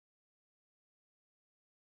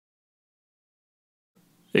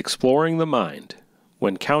Exploring the Mind,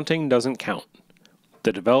 When Counting Doesn't Count,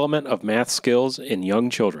 the Development of Math Skills in Young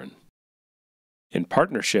Children, in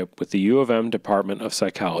partnership with the U of M Department of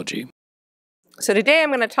Psychology. So today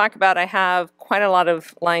I'm going to talk about, I have quite a lot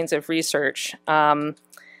of lines of research that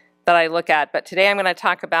I look at, but today I'm going to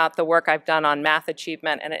talk about the work I've done on math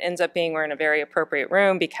achievement, and it ends up being we're in a very appropriate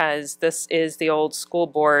room because this is the old school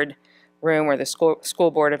board room where the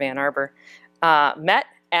school board of Ann Arbor met,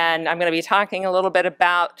 and I'm going to be talking a little bit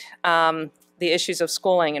about the issues of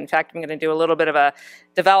schooling. In fact, I'm going to do a little bit of a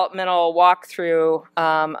developmental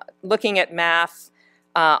walkthrough looking at math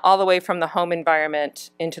all the way from the home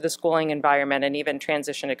environment into the schooling environment and even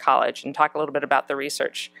transition to college, and talk a little bit about the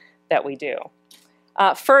research that we do.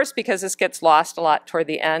 First, because this gets lost a lot toward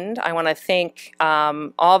the end, I want to thank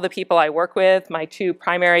all the people I work with. My two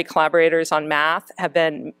primary collaborators on math have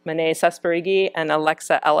been Monet Sesperighi and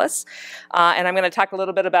Alexa Ellis. And I'm going to talk a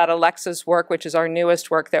little bit about Alexa's work, which is our newest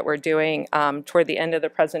work that we're doing toward the end of the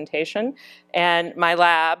presentation. And my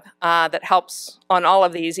lab that helps on all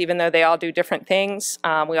of these, even though they all do different things.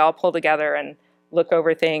 We all pull together and look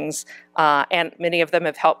over things. And many of them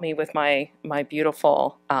have helped me with my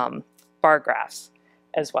beautiful bar graphs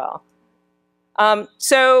as well.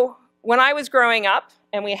 So when I was growing up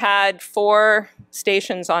and we had 4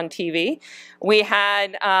 stations on TV, we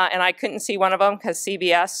had, and I couldn't see one of them because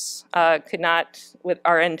CBS could not, with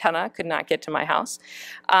our antenna, could not get to my house.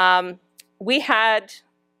 We had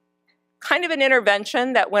kind of an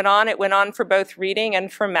intervention that went on. It went on for both reading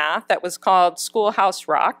and for math that was called Schoolhouse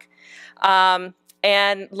Rock.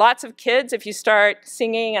 And lots of kids, if you start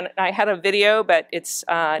singing, and I had a video, but it's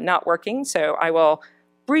not working, so I will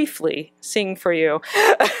briefly sing for you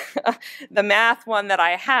the math one that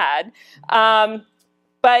I had.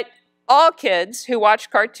 But all kids who watch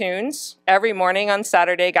cartoons every morning on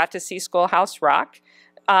Saturday got to see Schoolhouse Rock.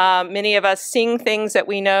 Many of us sing things that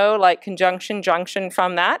we know, like conjunction, junction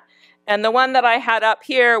from that. And the one that I had up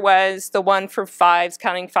here was the one for fives,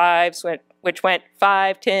 counting fives, which went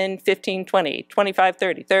 5, 10, 15, 20, 25,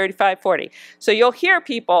 30, 35, 40. So you'll hear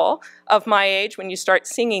people of my age, when you start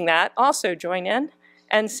singing that, also join in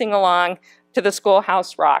and sing along to the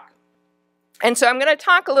Schoolhouse Rock. And so I'm going to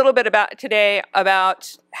talk a little bit today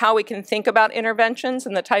about how we can think about interventions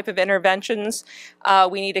and the type of interventions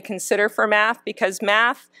we need to consider for math, because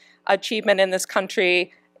math achievement in this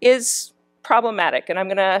country is problematic. And I'm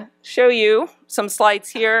going to show you some slides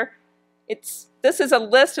here. This is a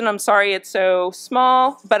list, and I'm sorry it's so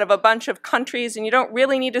small, but of a bunch of countries, and you don't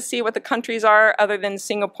really need to see what the countries are other than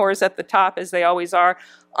Singapore's at the top, as they always are,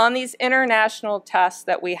 on these international tests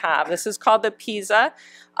that we have. This is called the PISA,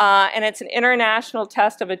 and it's an international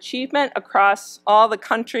test of achievement across all the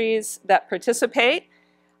countries that participate.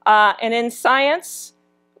 And in science,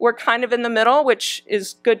 we're kind of in the middle, which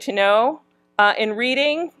is good to know. In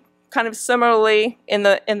reading, kind of similarly in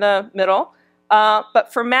the middle.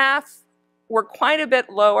 But for math, we're quite a bit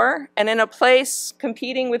lower and in a place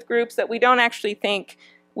competing with groups that we don't actually think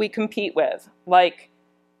we compete with, like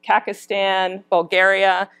Kazakhstan,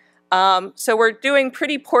 Bulgaria. So we're doing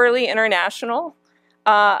pretty poorly international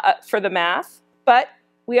for the math, but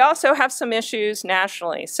we also have some issues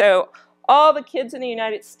nationally. So all the kids in the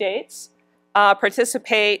United States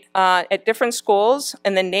participate at different schools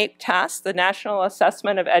in the NAEP test, the National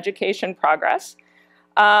Assessment of Education Progress.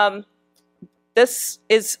 This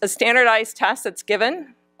is a standardized test that's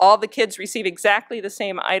given. All the kids receive exactly the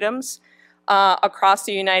same items across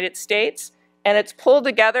the United States, and it's pulled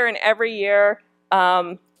together, and every year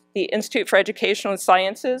the Institute for Educational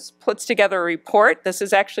Sciences puts together a report. This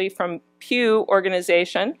is actually from Pew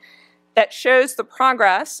organization that shows the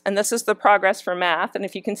progress, and this is the progress for math. And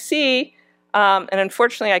if you can see, and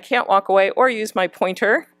unfortunately I can't walk away or use my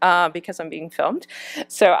pointer because I'm being filmed,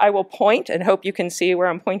 so I will point and hope you can see where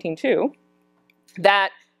I'm pointing to, that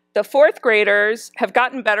the 4th graders have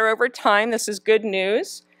gotten better over time. This is good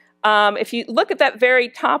news. If you look at that very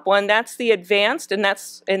top one, that's the advanced, and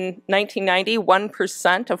that's in 1990,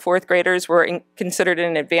 1% of 4th graders were considered in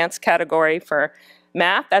an advanced category for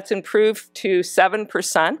math. That's improved to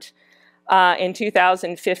 7% in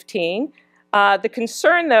 2015. The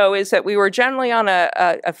concern, though, is that we were generally on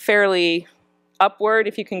a fairly upward,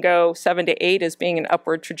 if you can go 7 to 8 as being an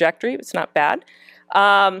upward trajectory. It's not bad.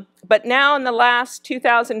 But now in the last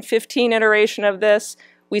 2015 iteration of this,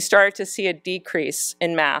 we started to see a decrease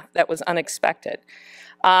in math that was unexpected.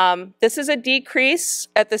 This is a decrease.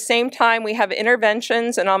 At the same time, we have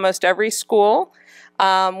interventions in almost every school.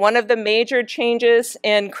 One of the major changes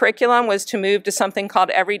in curriculum was to move to something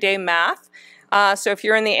called everyday math. So if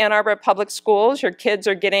you're in the Ann Arbor Public Schools, your kids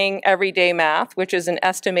are getting everyday math, which is an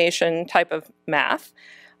estimation type of math.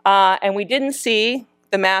 And we didn't see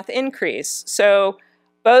the math increase. So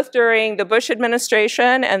both during the Bush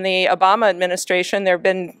administration and the Obama administration, there have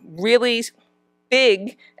been really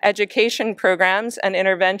big education programs and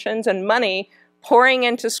interventions and money pouring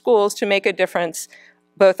into schools to make a difference,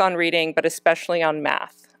 both on reading, but especially on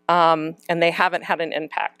math. And they haven't had an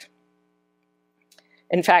impact.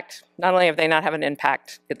 In fact, not only have they not had an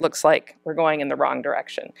impact, it looks like we're going in the wrong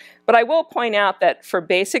direction. But I will point out that for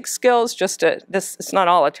basic skills, it's not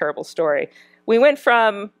all a terrible story. We went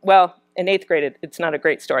from, well, in 8th grade, it's not a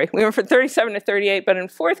great story. We went from 37 to 38, but in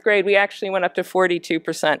 4th grade, we actually went up to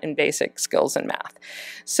 42% in basic skills in math.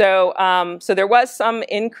 So, so there was some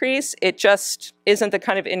increase. It just isn't the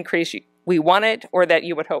kind of increase we wanted or that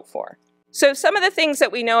you would hope for. So some of the things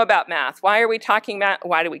that we know about math. Why are we talking about,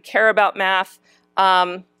 why do we care about math?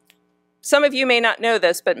 Some of you may not know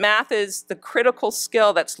this, but math is the critical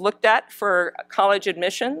skill that's looked at for college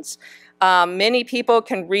admissions. Many people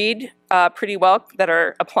can read pretty well that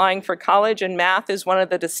are applying for college, and math is one of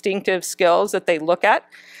the distinctive skills that they look at.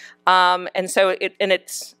 And so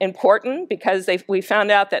it's important because we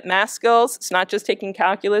found out that math skills, it's not just taking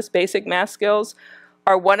calculus, basic math skills,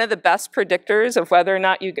 are one of the best predictors of whether or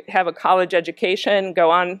not you have a college education,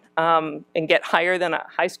 go on and get higher than a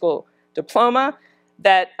high school diploma.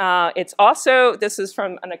 That it's also, this is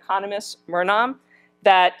from an economist, Murnam,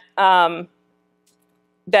 that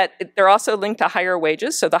they're also linked to higher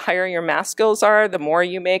wages. So the higher your math skills are, the more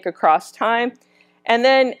you make across time. And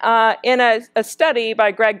then in a study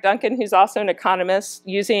by Greg Duncan, who's also an economist,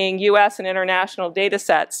 using US and international data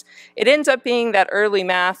sets, it ends up being that early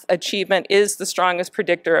math achievement is the strongest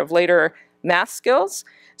predictor of later math skills.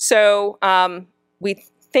 So we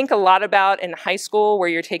think a lot about in high school where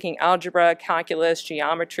you're taking algebra, calculus,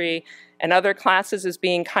 geometry, and other classes as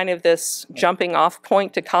being kind of this jumping off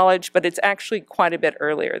point to college, but it's actually quite a bit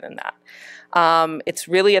earlier than that. It's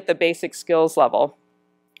really at the basic skills level.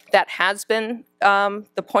 That has been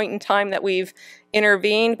the point in time that we've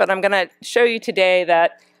intervened, but I'm going to show you today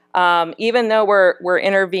that even though we're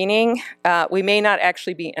intervening, we may not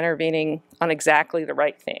actually be intervening on exactly the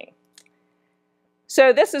right thing.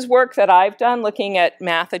 So this is work that I've done looking at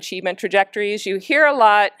math achievement trajectories. You hear a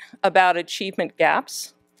lot about achievement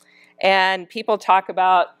gaps, and people talk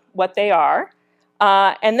about what they are.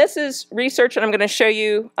 And this is research that I'm going to show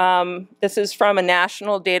you. This is from a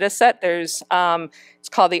national data set. It's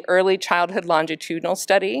called the Early Childhood Longitudinal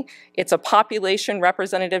Study. It's a population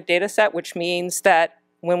representative data set, which means that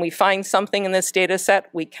when we find something in this data set,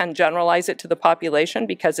 we can generalize it to the population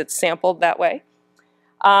because it's sampled that way.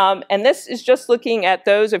 And this is just looking at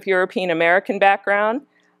those of European American background.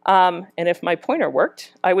 And if my pointer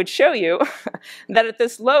worked, I would show you that at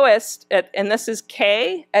this lowest, and this is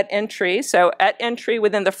K at entry, so at entry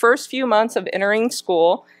within the first few months of entering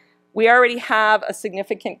school, we already have a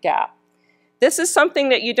significant gap. This is something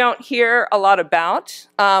that you don't hear a lot about.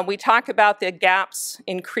 We talk about the gaps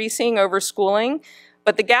increasing over schooling,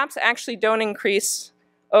 but the gaps actually don't increase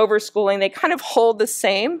over schooling. They kind of hold the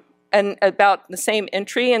same and about the same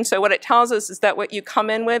entry. And so what it tells us is that what you come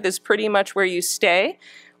in with is pretty much where you stay.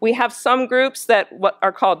 We have some groups that what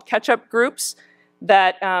are called catch-up groups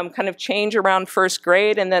that kind of change around first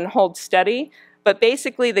grade and then hold steady. But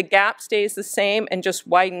basically the gap stays the same and just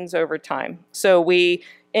widens over time. So we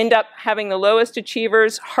end up having the lowest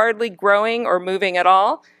achievers hardly growing or moving at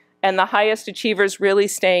all, and the highest achievers really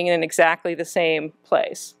staying in exactly the same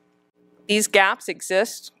place. These gaps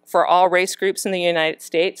exist for all race groups in the United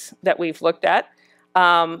States that we've looked at.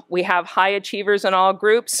 We have high achievers in all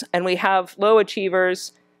groups, and we have low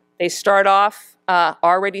achievers. They start off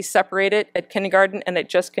already separated at kindergarten, and it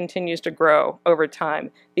just continues to grow over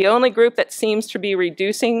time. The only group that seems to be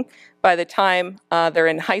reducing by the time they're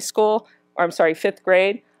in high school, or I'm sorry, 5th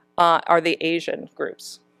grade, are the Asian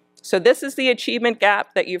groups. So this is the achievement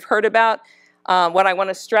gap that you've heard about. What I want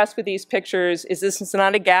to stress with these pictures is this is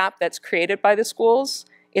not a gap that's created by the schools.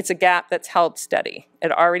 It's a gap that's held steady. It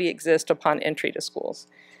already exists upon entry to schools.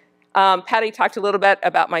 Patty talked a little bit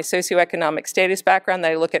about my socioeconomic status background,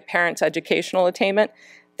 that I look at parents' educational attainment.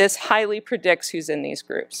 This highly predicts who's in these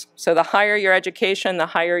groups. So the higher your education, the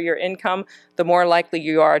higher your income, the more likely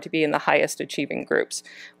you are to be in the highest achieving groups,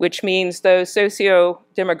 which means those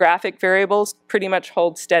socio-demographic variables pretty much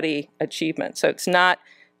hold steady achievement. So it's not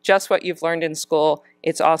just what you've learned in school,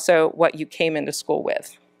 it's also what you came into school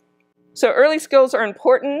with. So early skills are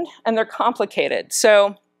important and they're complicated.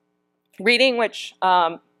 So reading, which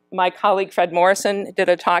my colleague Fred Morrison did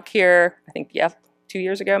a talk here, I think, yeah, 2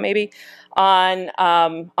 years ago maybe,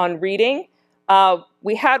 on reading.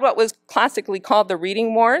 We had what was classically called the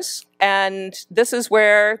reading wars, and this is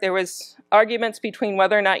where there was arguments between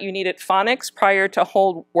whether or not you needed phonics prior to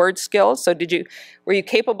whole word skills. So were you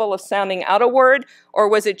capable of sounding out a word, or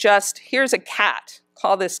was it just, here's a cat,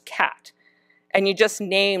 call this cat, and you just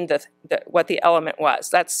named what the element was?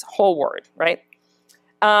 That's whole word, right?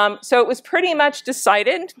 So it was pretty much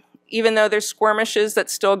decided, even though there's skirmishes that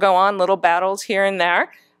still go on, little battles here and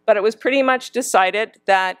there, but it was pretty much decided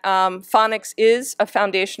that phonics is a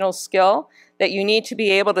foundational skill, that you need to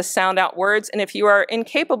be able to sound out words, and if you are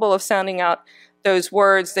incapable of sounding out those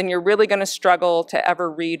words, then you're really going to struggle to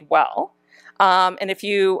ever read well. And if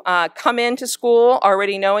you come into school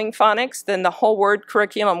already knowing phonics, then the whole word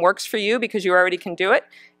curriculum works for you because you already can do it.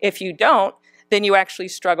 If you don't, then you actually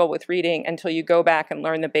struggle with reading until you go back and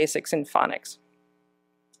learn the basics in phonics.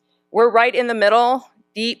 We're right in the middle,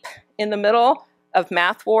 deep in the middle of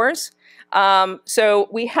math wars. So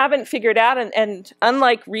we haven't figured out, and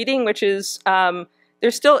unlike reading, which is,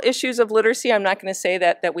 there's still issues of literacy. I'm not going to say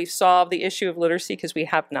that we've solved the issue of literacy because we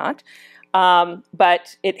have not.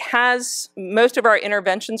 But most of our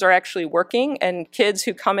interventions are actually working, and kids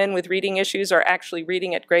who come in with reading issues are actually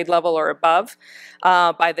reading at grade level or above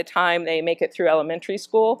by the time they make it through elementary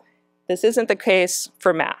school. This isn't the case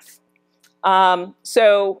for math.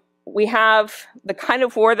 So we have the kind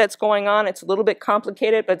of war that's going on. It's a little bit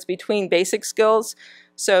complicated, but it's between basic skills.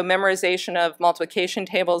 So memorization of multiplication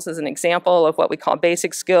tables is an example of what we call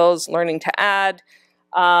basic skills, learning to add,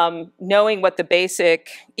 knowing what the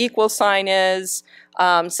basic equal sign is,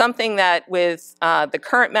 something that with the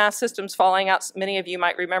current math systems falling out, many of you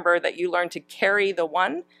might remember that you learn to carry the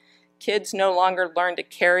one. Kids no longer learn to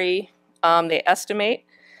carry, they estimate.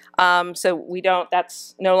 So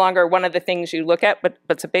that's no longer one of the things you look at, but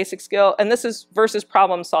it's a basic skill. And this is versus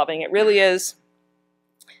problem solving. It really is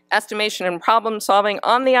estimation and problem solving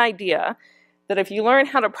on the idea that if you learn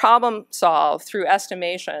how to problem solve through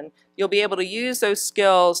estimation, you'll be able to use those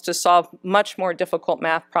skills to solve much more difficult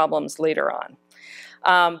math problems later on.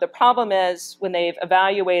 The problem is when they've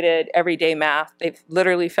evaluated everyday math, they've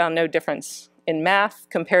literally found no difference in math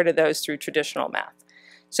compared to those through traditional math.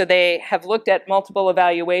 So they have looked at multiple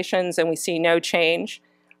evaluations and we see no change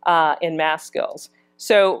in math skills.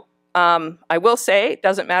 So I will say it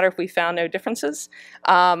doesn't matter if we found no differences.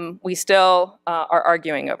 We still are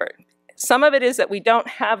arguing over it. Some of it is that we don't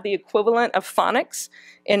have the equivalent of phonics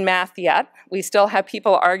in math yet. We still have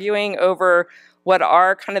people arguing over what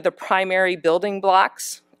are kind of the primary building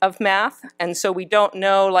blocks of math. And so we don't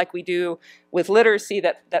know, like we do with literacy,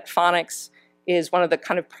 that phonics is one of the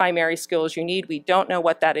kind of primary skills you need. We don't know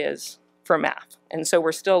what that is for math. And so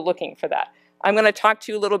we're still looking for that. I'm going to talk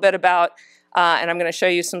to you a little bit about, and I'm going to show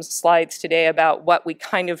you some slides today about what we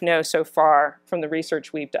kind of know so far from the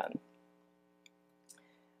research we've done.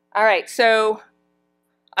 All right, so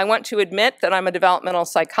I want to admit that I'm a developmental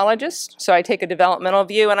psychologist, so I take a developmental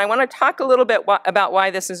view, and I want to talk a little bit about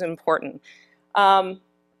why this is important.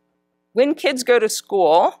 When kids go to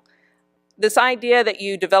school, this idea that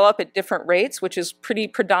you develop at different rates, which is pretty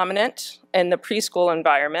predominant in the preschool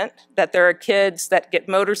environment, that there are kids that get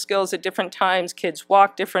motor skills at different times, kids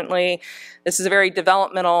walk differently. This is a very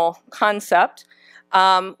developmental concept.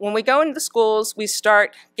 When we go into the schools, we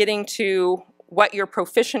start getting to what you're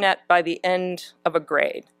proficient at by the end of a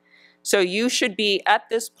grade. So you should be at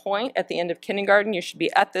this point at the end of kindergarten, you should be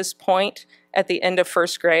at this point at the end of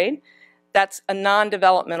first grade. That's a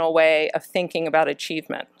non-developmental way of thinking about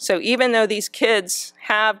achievement. So even though these kids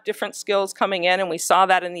have different skills coming in, and we saw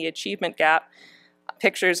that in the achievement gap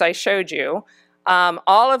pictures I showed you,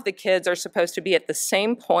 all of the kids are supposed to be at the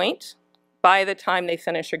same point by the time they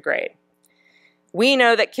finish a grade. We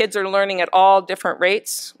know that kids are learning at all different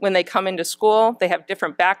rates when they come into school. They have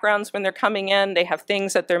different backgrounds when they're coming in. They have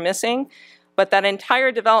things that they're missing. But that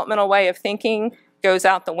entire developmental way of thinking goes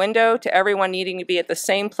out the window to everyone needing to be at the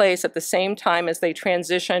same place at the same time as they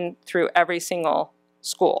transition through every single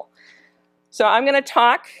school. So I'm going to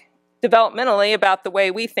talk developmentally about the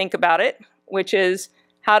way we think about it, which is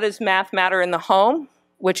how does math matter in the home,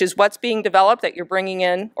 which is what's being developed that you're bringing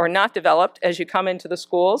in or not developed as you come into the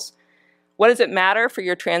schools. What does it matter for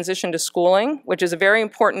your transition to schooling, which is a very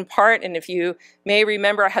important part, and if you may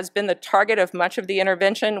remember, has been the target of much of the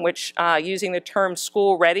intervention, which using the term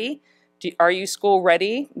school ready. Are you school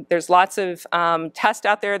ready? There's lots of tests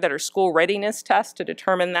out there that are school readiness tests to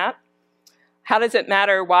determine that. How does it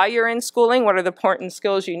matter while you're in schooling? What are the important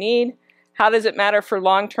skills you need? How does it matter for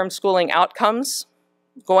long-term schooling outcomes,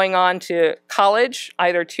 going on to college,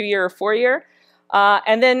 either 2-year or 4-year?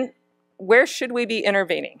 And then where should we be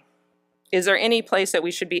intervening? Is there any place that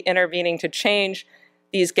we should be intervening to change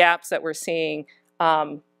these gaps that we're seeing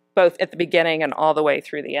both at the beginning and all the way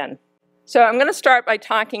through the end. So I'm going to start by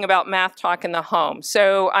talking about math talk in the home.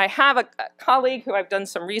 So I have a colleague who I've done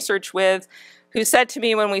some research with who said to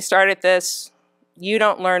me when we started this, you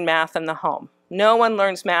don't learn math in the home. No one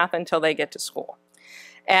learns math until they get to school.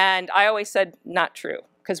 And I always said, not true,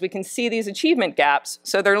 because we can see these achievement gaps,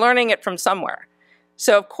 so they're learning it from somewhere.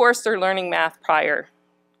 So of course they're learning math prior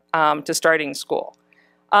to starting school.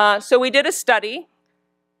 So we did a study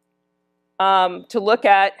to look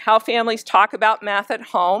at how families talk about math at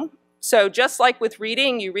home. So just like with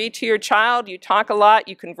reading, you read to your child, you talk a lot,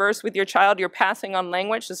 you converse with your child, you're passing on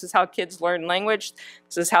language. This is how kids learn language.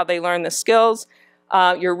 This is how they learn the skills.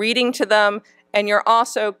 You're reading to them, and you're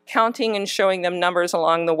also counting and showing them numbers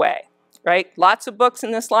along the way, right? Lots of books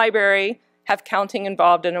in this library have counting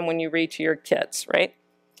involved in them when you read to your kids, right?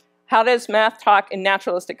 How does math talk in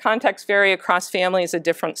naturalistic context vary across families of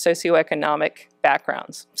different socioeconomic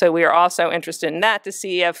backgrounds? So we are also interested in that to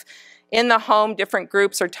see if in the home different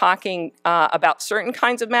groups are talking about certain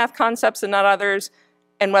kinds of math concepts and not others,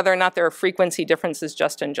 and whether or not there are frequency differences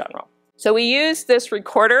just in general. So we use this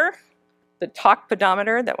recorder, the talk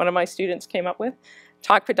pedometer that one of my students came up with.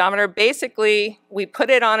 Talk pedometer, basically we put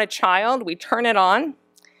it on a child, we turn it on,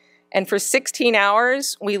 and for 16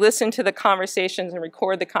 hours, we listen to the conversations and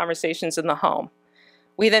record the conversations in the home.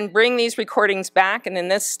 We then bring these recordings back, and in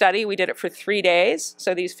this study, we did it for 3 days.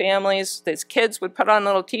 So these families, these kids would put on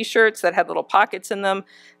little t-shirts that had little pockets in them.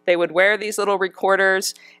 They would wear these little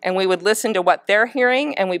recorders, and we would listen to what they're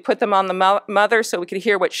hearing, and we put them on the mother so we could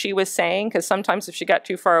hear what she was saying, because sometimes if she got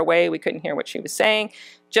too far away, we couldn't hear what she was saying,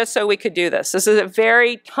 just so we could do this. This is a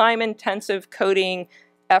very time-intensive coding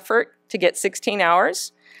effort to get 16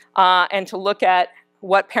 hours. And to look at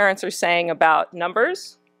what parents are saying about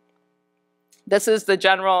numbers. This is the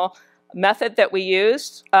general method that we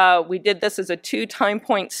used. We did this as a 2 time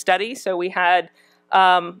point study, so we had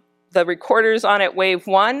the recorders on at wave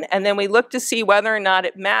 1, and then we looked to see whether or not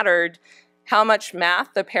it mattered how much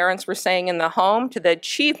math the parents were saying in the home to the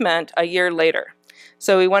achievement a year later.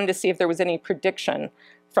 So we wanted to see if there was any prediction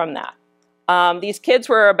from that. These kids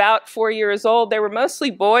were about 4 years old. They were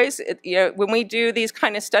mostly boys. When we do these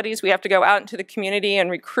kind of studies, we have to go out into the community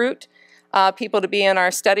and recruit people to be in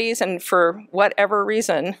our studies. And for whatever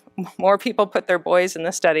reason, more people put their boys in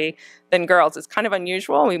the study than girls. It's kind of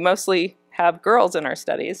unusual. We mostly have girls in our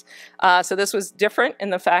studies. So this was different in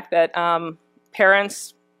the fact that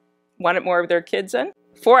parents wanted more of their kids in.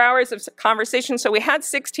 4 hours of conversation. So we had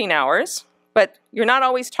 16 hours, but you're not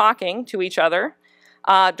always talking to each other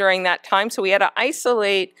during that time. So we had to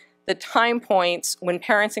isolate the time points when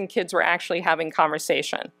parents and kids were actually having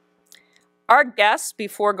conversation. Our guess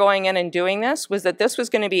before going in and doing this was that this was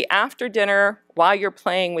going to be after dinner while you're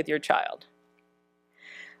playing with your child.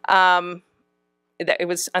 It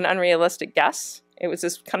was an unrealistic guess. It was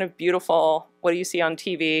this kind of beautiful, what do you see on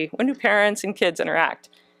TV? When do parents and kids interact?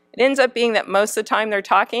 It ends up being that most of the time they're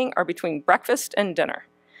talking are between breakfast and dinner.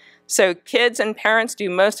 So kids and parents do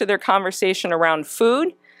most of their conversation around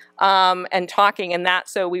food and talking and that.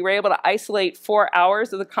 So we were able to isolate 4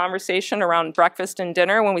 hours of the conversation around breakfast and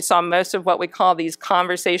dinner when we saw most of what we call these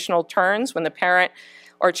conversational turns, when the parent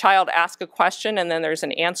or child asks a question and then there's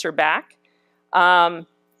an answer back.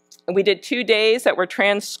 We did 2 days that were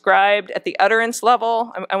transcribed at the utterance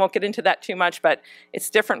level. I won't get into that too much, but it's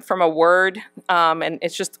different from a word, and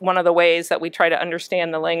it's just one of the ways that we try to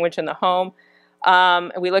understand the language in the home.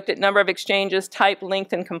 We looked at number of exchanges, type,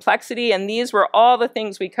 length, and complexity, and these were all the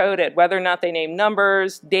things we coded, whether or not they named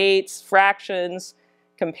numbers, dates, fractions,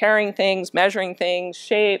 comparing things, measuring things,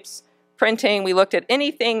 shapes, printing. We looked at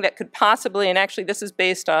anything that could possibly, and actually this is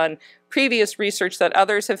based on previous research that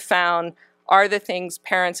others have found are the things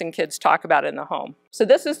parents and kids talk about in the home. So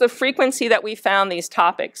this is the frequency that we found these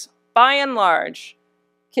topics. By and large,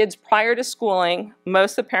 kids prior to schooling,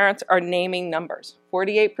 most of the parents are naming numbers.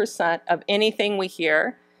 48% of anything we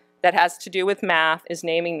hear that has to do with math is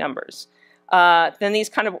naming numbers. Then these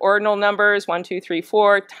kind of ordinal numbers, 1, 2, 3,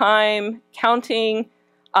 4, time, counting,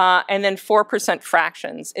 and then 4%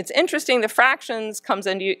 fractions. It's interesting, the fractions comes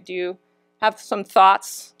in, do you have some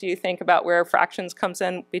thoughts, do you think, about where fractions comes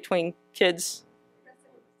in between kids?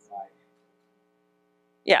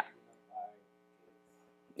 Yeah.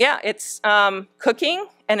 Yeah, it's cooking,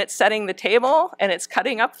 and it's setting the table, and it's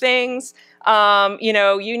cutting up things. You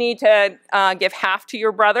know, you need to give half to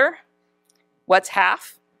your brother. What's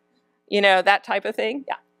half? You know, that type of thing.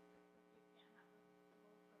 Yeah.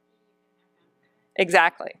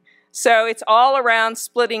 Exactly. So it's all around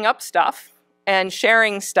splitting up stuff and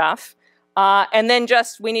sharing stuff. And then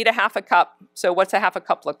just, we need a half a cup. So what's a half a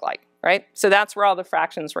cup look like, right? So that's where all the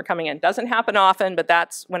fractions were coming in. Doesn't happen often, but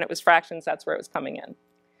that's when it was fractions, that's where it was coming in.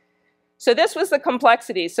 So this was the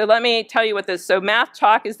complexity. So let me tell you what this, so math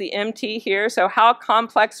talk is the MT here. So how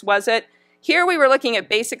complex was it? Here we were looking at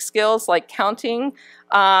basic skills like counting,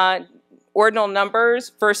 ordinal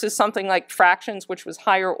numbers versus something like fractions, which was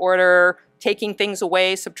higher order, taking things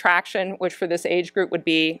away, subtraction, which for this age group would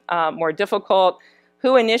be more difficult.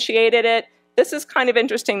 Who initiated it? This is kind of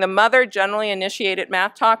interesting. The mother generally initiated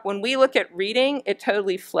math talk. When we look at reading, it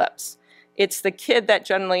totally flips. It's the kid that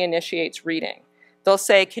generally initiates reading. They'll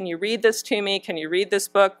say, can you read this to me? Can you read this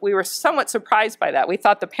book? We were somewhat surprised by that. We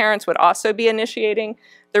thought the parents would also be initiating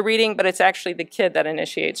the reading, but it's actually the kid that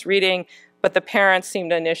initiates reading, but the parents seem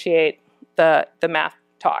to initiate the math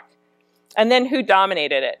talk. And then who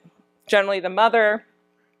dominated it? Generally the mother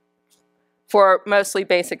for mostly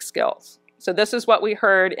basic skills. So this is what we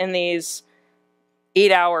heard in these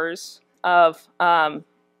 8 hours of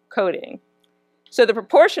coding. So the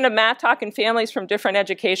proportion of math talk in families from different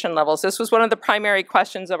education levels, this was one of the primary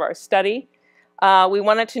questions of our study. We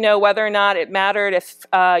wanted to know whether or not it mattered if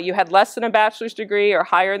you had less than a bachelor's degree or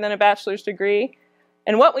higher than a bachelor's degree.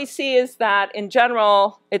 And what we see is that in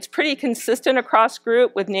general, it's pretty consistent across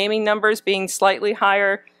group with naming numbers being slightly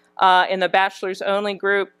higher in the bachelor's only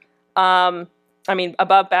group,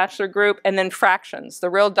 above bachelor group, and then fractions. The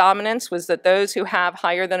real dominance was that those who have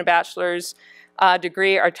higher than a bachelor's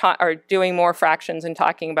degree are doing more fractions and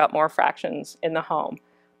talking about more fractions in the home.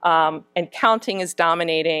 And counting is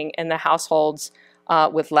dominating in the households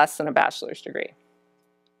with less than a bachelor's degree.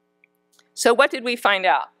 So what did we find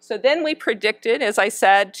out? So then we predicted, as I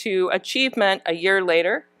said, to achievement a year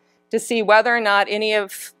later to see whether or not any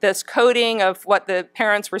of this coding of what the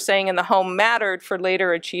parents were saying in the home mattered for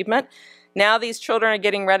later achievement. Now these children are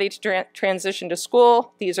getting ready to transition to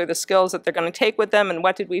school. These are the skills that they're going to take with them. And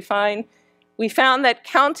what did we find? We found that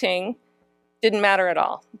counting didn't matter at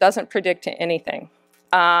all. Doesn't predict anything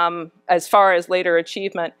as far as later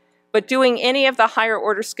achievement. But doing any of the higher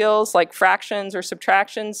order skills like fractions or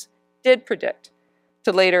subtractions did predict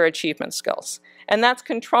to later achievement skills. And that's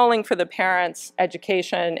controlling for the parents'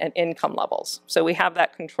 education and income levels. So we have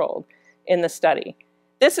that controlled in the study.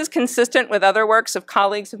 This is consistent with other works of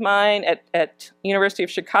colleagues of mine at University of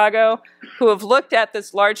Chicago who have looked at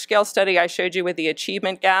this large-scale study I showed you with the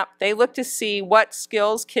achievement gap. They looked to see what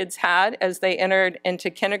skills kids had as they entered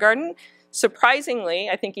into kindergarten. Surprisingly,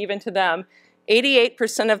 I think even to them,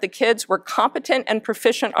 88% of the kids were competent and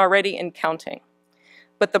proficient already in counting.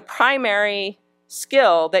 But the primary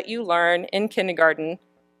skill that you learn in kindergarten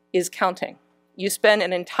is counting. You spend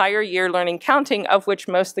an entire year learning counting, of which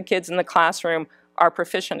most of the kids in the classroom are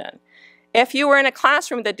proficient in. If you were in a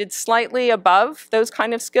classroom that did slightly above those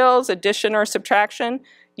kind of skills, addition or subtraction,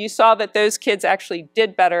 you saw that those kids actually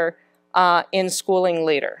did better in schooling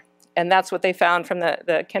later. And that's what they found from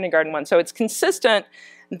the kindergarten one. So it's consistent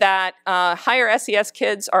that higher SES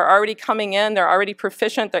kids are already coming in, they're already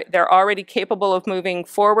proficient, they're already capable of moving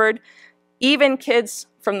forward. Even kids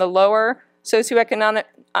from the lower socioeconomic,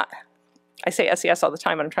 I say SES all the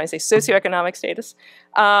time, but I'm trying to say socioeconomic status,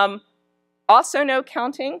 also know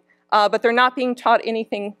counting, but they're not being taught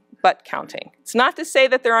anything but counting. It's not to say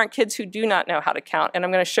that there aren't kids who do not know how to count, and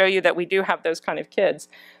I'm going to show you that we do have those kind of kids.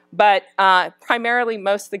 But primarily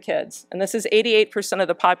most of the kids, and this is 88% of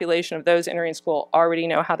the population of those entering school, already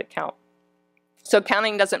know how to count. So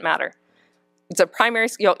counting doesn't matter. It's a primary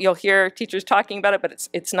skill. You'll hear teachers talking about it, but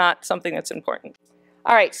it's not something that's important.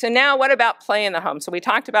 All right, so now what about play in the home? So we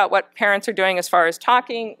talked about what parents are doing as far as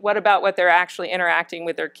talking. What about what they're actually interacting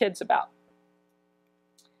with their kids about?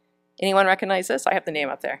 Anyone recognize this? I have the name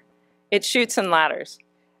up there. It's Chutes and Ladders.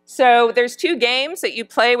 So there's two games that you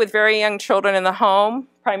play with very young children in the home.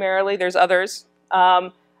 Primarily, there's others.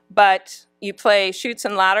 But you play Chutes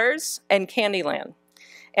and Ladders and Candyland.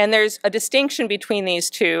 And there's a distinction between these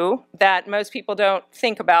two that most people don't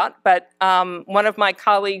think about, but one of my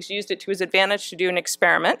colleagues used it to his advantage to do an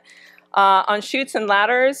experiment. On Chutes and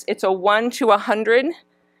Ladders, it's a 1 to 100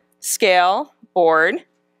 scale board.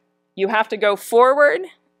 You have to go forward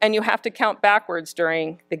and you have to count backwards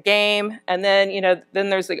during the game. And then, then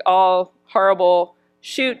there's the all horrible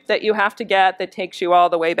chute that you have to get that takes you all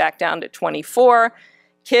the way back down to 24.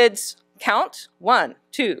 Kids count 1,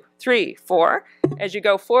 2, 3, 4 as you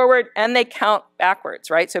go forward, and they count backwards,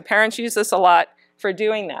 right? So parents use this a lot for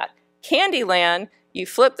doing that. Candyland, you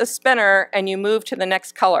flip the spinner and you move to the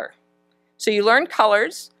next color. So you learn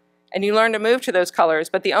colors and you learn to move to those colors,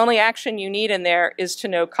 but the only action you need in there is to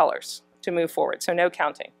know colors to move forward, so no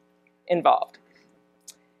counting involved.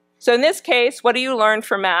 So in this case, what do you learn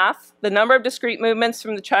for math? The number of discrete movements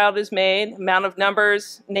from the child is made, amount of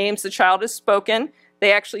numbers, names the child has spoken.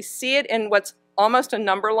 They actually see it in what's almost a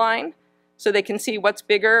number line, so they can see what's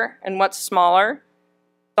bigger and what's smaller.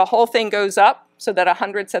 the whole thing goes up so that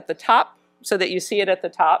 100's at the top, so that you see it at the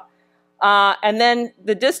top. And then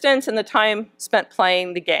the distance and the time spent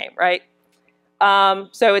playing the game, right?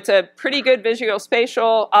 So it's a pretty good visual,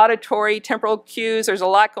 spatial, auditory, temporal cues. There's a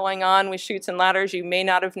lot going on with Chutes and Ladders you may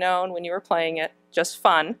not have known when you were playing it. Just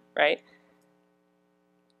fun, right?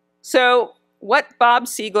 So what Bob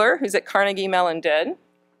Siegler, who's at Carnegie Mellon, did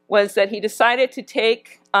was that he decided to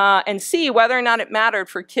take and see whether or not it mattered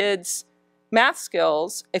for kids' math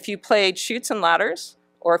skills if you played Chutes and Ladders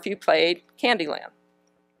or if you played Candyland.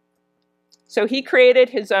 So he created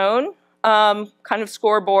his own kind of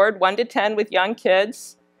scoreboard, 1 to 10 with young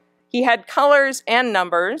kids. He had colors and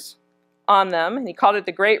numbers on them, and he called it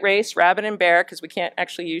the Great Race, Rabbit and Bear, because we can't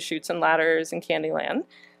actually use Chutes and Ladders in Candyland.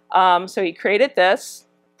 So he created this,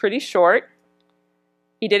 pretty short.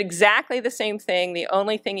 He did exactly the same thing. The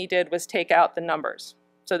only thing he did was take out the numbers.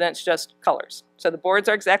 So then it's just colors. So the boards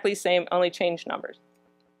are exactly the same, only changed numbers.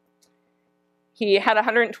 He had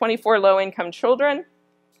 124 low-income children.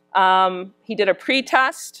 He did a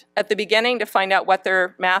pre-test at the beginning to find out what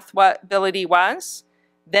their math ability was.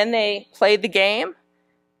 Then they played the game.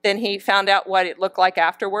 Then he found out what it looked like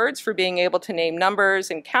afterwards for being able to name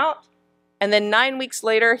numbers and count. And then 9 weeks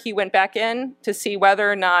later, he went back in to see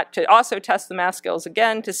whether or not, to also test the math skills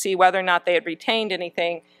again, to see whether or not they had retained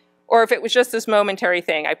anything, or if it was just this momentary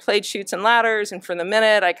thing. I played Chutes and Ladders, and for the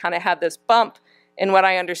minute, I kind of had this bump in what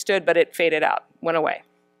I understood, but it faded out, went away.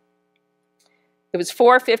 It was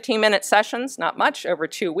 4 15-minute sessions, not much, over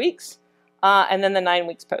 2 weeks, and then the 9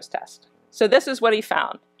 weeks post-test. So this is what he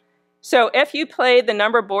found. So if you played the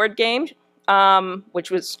number board game,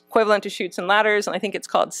 which was equivalent to Chutes and Ladders, and I think it's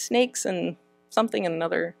called Snakes and something and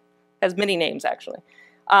another, has many names actually,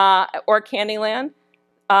 or Candyland.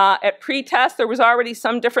 At pre-test, there was already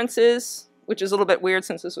some differences, which is a little bit weird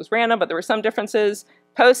since this was random, but there were some differences.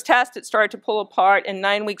 Post-test, it started to pull apart, and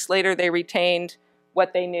 9 weeks later, they retained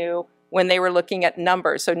what they knew when they were looking at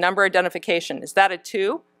numbers. So number identification, is that a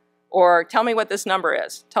 2? Or tell me what this number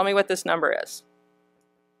is. Tell me what this number is.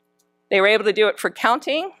 They were able to do it for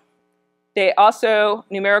counting. They also,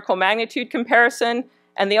 numerical magnitude comparison,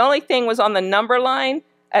 and the only thing was on the number line.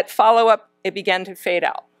 At follow-up, it began to fade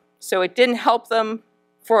out. So it didn't help them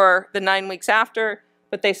for the 9 weeks after,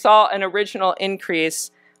 but they saw an original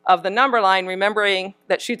increase of the number line, remembering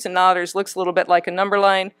that Chutes and Ladders looks a little bit like a number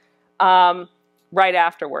line, right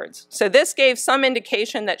afterwards. So this gave some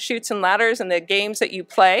indication that Chutes and Ladders and the games that you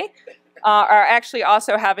play are actually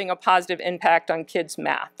also having a positive impact on kids'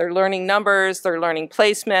 math. They're learning numbers, they're learning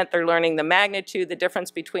placement, they're learning the magnitude, the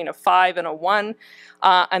difference between a 5 and a 1,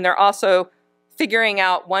 and they're also figuring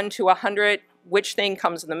out 1 to 100, which thing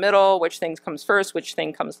comes in the middle, which thing comes first, which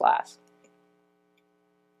thing comes last.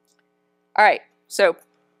 All right, so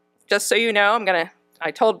just so you know,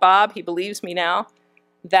 I told Bob, he believes me now,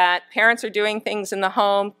 that parents are doing things in the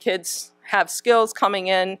home, kids have skills coming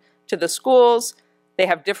in to the schools, they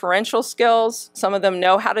have differential skills, some of them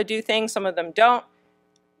know how to do things, some of them don't.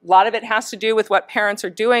 A lot of it has to do with what parents are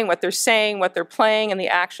doing, what they're saying, what they're playing, and the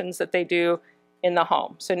actions that they do in the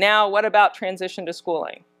home. So now what about transition to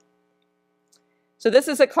schooling? So this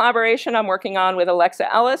is a collaboration I'm working on with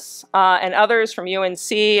Alexa Ellis and others from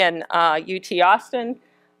UNC and UT Austin.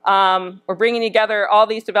 We're bringing together all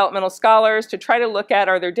these developmental scholars to try to look at,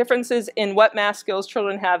 are there differences in what math skills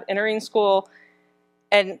children have entering school?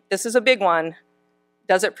 And this is a big one.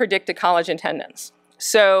 Does it predict a college attendance?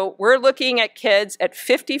 So we're looking at kids at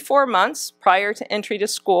 54 months prior to entry to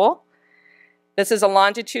school. This is a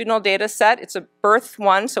longitudinal data set. It's a birth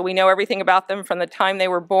one, so we know everything about them from the time they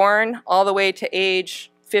were born all the way to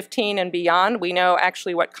age 15 and beyond. We know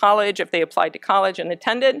actually what college, if they applied to college and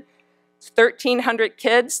attended. 1,300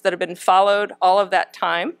 kids that have been followed all of that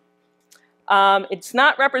time. It's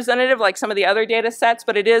not representative like some of the other data sets,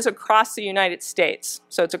 but it is across the United States.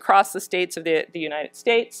 So it's across the states of the United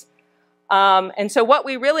States. And so what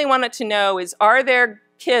we really wanted to know is, are there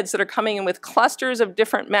kids that are coming in with clusters of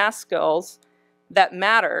different math skills that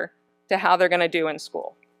matter to how they're going to do in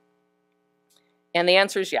school? And the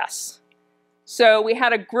answer is yes. So we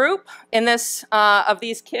had a group in this of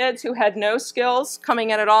these kids who had no skills coming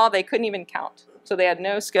in at all. They couldn't even count. So they had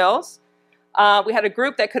no skills. We had a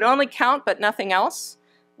group that could only count but nothing else.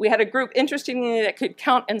 We had a group, interestingly, that could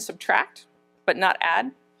count and subtract but not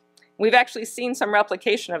add. We've actually seen some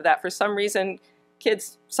replication of that. For some reason,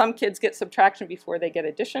 some kids get subtraction before they get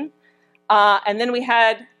addition. And then we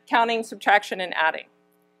had counting, subtraction, and adding.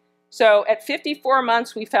 So at 54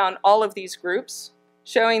 months, we found all of these groups,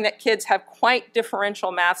 showing that kids have quite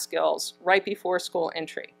differential math skills right before school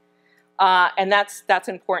entry. And that's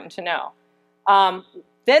important to know.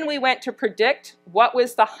 Then we went to predict what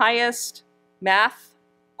was the highest math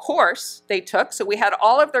course they took. So we had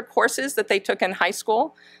all of their courses that they took in high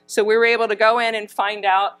school. So we were able to go in and find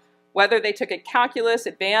out whether they took a calculus,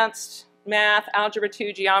 advanced math, algebra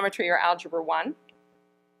 2, geometry, or algebra 1.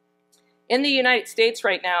 In the United States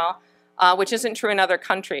right now, which isn't true in other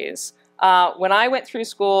countries, when I went through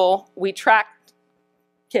school, we tracked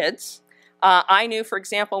kids. I knew, for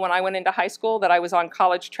example, when I went into high school that I was on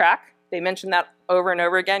college track. They mentioned that over and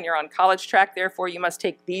over again. You're on college track, therefore you must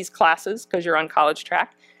take these classes because you're on college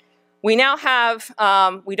track. We now have,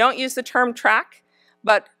 we don't use the term track,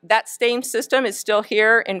 but that same system is still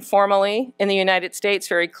here informally in the United States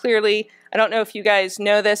very clearly. I don't know if you guys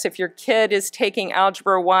know this. If your kid is taking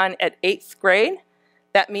Algebra 1 at 8th grade,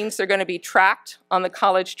 that means they're going to be tracked on the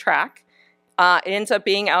college track. It ends up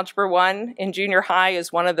being Algebra 1 in junior high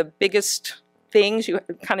is one of the biggest things you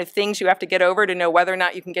have to get over to know whether or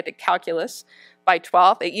not you can get to calculus by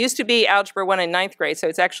 12th. It used to be Algebra 1 in 9th grade, so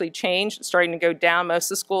it's actually changed. It's starting to go down. Most of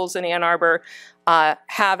the schools in Ann Arbor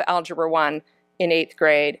have Algebra 1 in 8th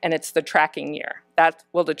grade, and it's the tracking year. That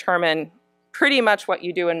will determine pretty much what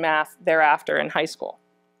you do in math thereafter in high school.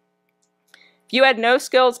 If you had no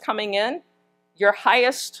skills coming in, your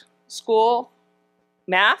highest school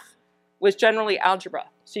math was generally algebra.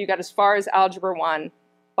 So you got as far as Algebra 1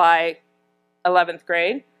 by 11th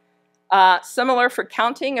grade. Similar for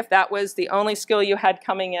counting, if that was the only skill you had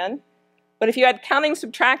coming in. But if you had counting,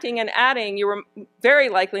 subtracting, and adding, you were very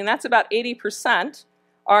likely, and that's about 80%,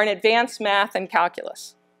 are in advanced math and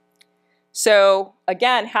calculus. So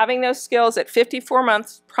again, having those skills at 54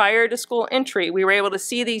 months prior to school entry, we were able to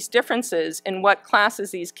see these differences in what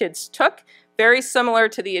classes these kids took, very similar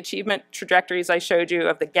to the achievement trajectories I showed you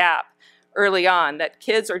of the gap early on, that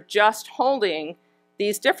kids are just holding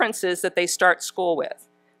these differences that they start school with.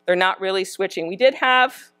 They're not really switching. We did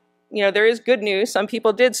have, there is good news. Some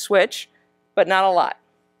people did switch, but not a lot.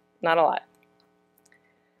 Not a lot.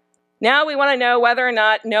 Now we want to know whether or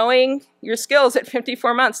not knowing your skills at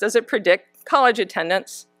 54 months, does it predict college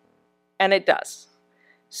attendance? And it does.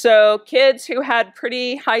 So kids who had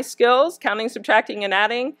pretty high skills, counting, subtracting, and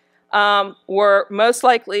adding, were most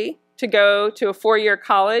likely to go to a 4-year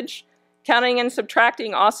college. Counting and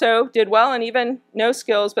subtracting also did well, and even no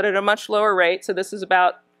skills, but at a much lower rate. So this is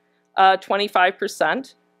about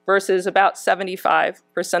 25% versus about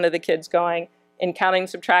 75% of the kids going in counting,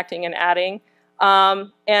 subtracting, and adding.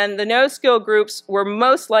 And the no skill groups were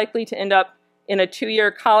most likely to end up in a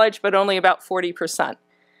 2-year college, but only about 40%.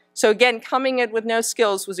 So again, coming in with no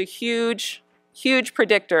skills was a huge, huge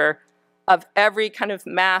predictor of every kind of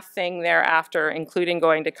math thing thereafter, including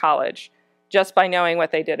going to college, just by knowing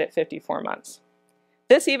what they did at 54 months.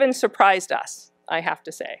 This even surprised us, I have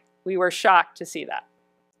to say. We were shocked to see that.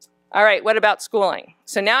 All right, what about schooling?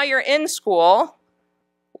 So now you're in school.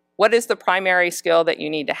 What is the primary skill that you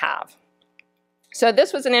need to have? So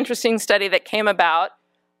this was an interesting study that came about,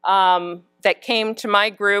 that came to my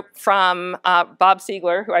group from Bob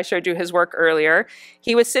Siegler, who I showed you his work earlier.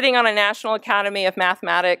 He was sitting on a National Academy of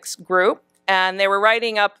Mathematics group, and they were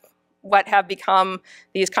writing up what have become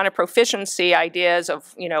these kind of proficiency ideas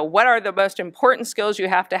of, what are the most important skills you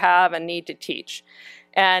have to have and need to teach.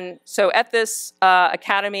 And so at this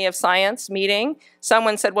Academy of Science meeting,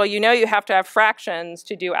 someone said, well, you have to have fractions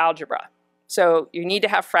to do algebra. So you need to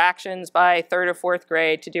have fractions by 3rd or 4th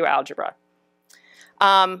grade to do algebra.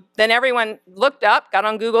 Then everyone looked up, got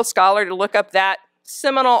on Google Scholar to look up that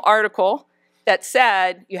seminal article that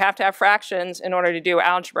said you have to have fractions in order to do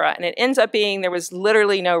algebra. And it ends up being there was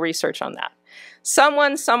literally no research on that.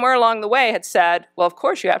 Someone somewhere along the way had said, well, of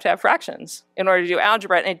course you have to have fractions in order to do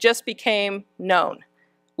algebra. And it just became known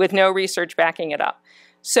with no research backing it up.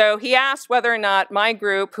 So he asked whether or not my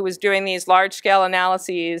group, who was doing these large-scale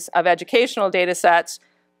analyses of educational data sets,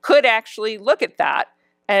 could actually look at that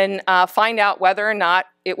and find out whether or not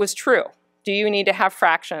it was true. Do you need to have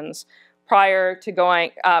fractions prior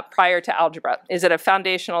to algebra? Is it a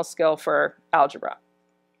foundational skill for algebra?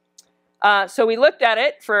 So we looked at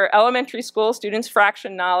it for elementary school students'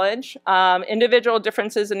 fraction knowledge, individual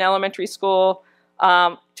differences in elementary school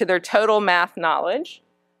to their total math knowledge.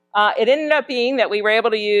 It ended up being that we were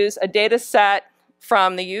able to use a data set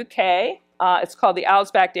from the UK. It's called the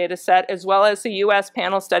Alsbach data set, as well as the US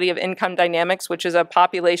panel study of income dynamics, which is a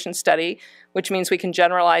population study, which means we can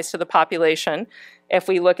generalize to the population if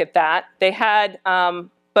we look at that. They had,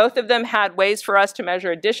 both of them had ways for us to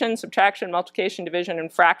measure addition, subtraction, multiplication, division,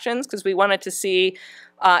 and fractions, because we wanted to see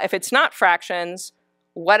if it's not fractions,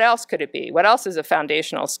 what else could it be? What else is a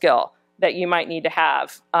foundational skill that you might need to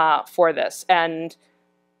have for this? And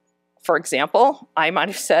for example, I might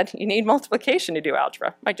have said you need multiplication to do algebra.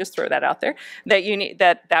 I might just throw that out there, that you need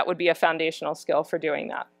that would be a foundational skill for doing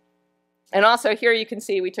that. And also here you can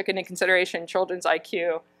see we took into consideration children's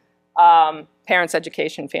IQ, parents'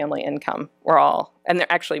 education, family income. We're all, and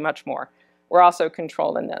they're actually much more. We're also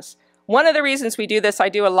controlled in this. One of the reasons we do this, I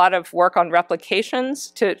do a lot of work on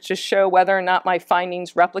replications to show whether or not my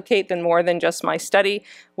findings replicate then more than just my study.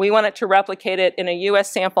 We wanted to replicate it in a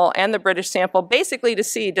US sample and the British sample, basically to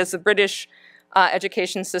see, does the British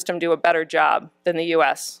education system do a better job than the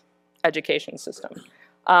US education system?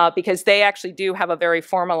 Because they actually do have a very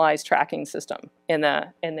formalized tracking system in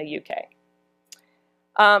the UK.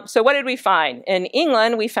 So what did we find? In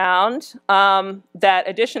England, we found that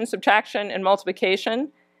addition, subtraction, and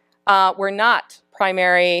multiplication were not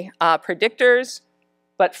primary predictors,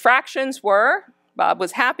 but fractions were. Bob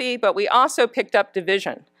was happy, but we also picked up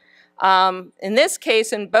division. In this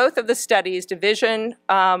case, in both of the studies, division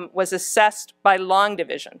was assessed by long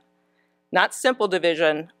division. Not simple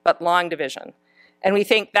division, but long division. And we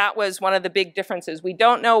think that was one of the big differences. We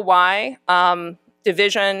don't know why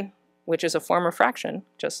division, which is a form of fraction,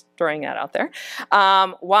 just throwing that out there,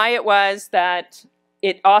 why it was that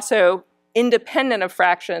it also, independent of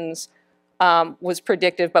fractions, was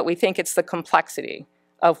predictive, but we think it's the complexity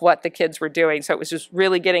of what the kids were doing. So it was just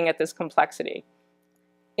really getting at this complexity.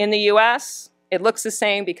 In the US, it looks the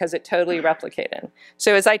same because it totally replicated.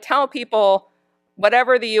 So as I tell people,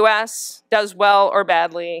 whatever the US does well or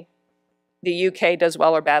badly, the UK does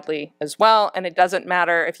well or badly as well, and it doesn't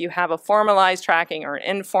matter if you have a formalized tracking or an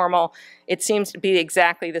informal, it seems to be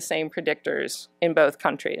exactly the same predictors in both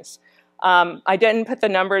countries. I didn't put the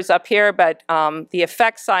numbers up here, but the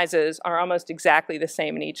effect sizes are almost exactly the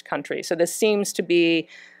same in each country. So this seems to be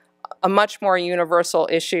a much more universal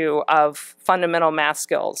issue of fundamental math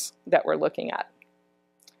skills that we're looking at.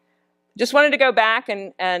 Just wanted to go back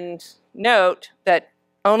and note that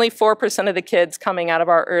only 4% of the kids coming out of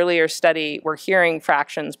our earlier study were hearing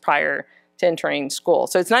fractions prior to entering school.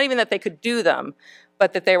 So it's not even that they could do them,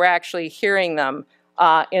 but that they were actually hearing them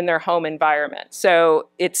in their home environment. So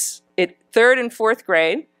it's third and fourth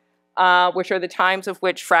grade, which are the times of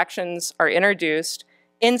which fractions are introduced,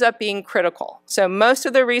 ends up being critical. So most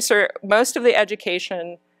of the research, most of the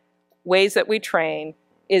education ways that we train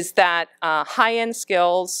is that high-end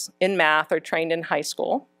skills in math are trained in high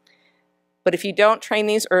school. But if you don't train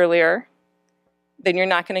these earlier, then you're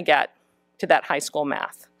not going to get to that high school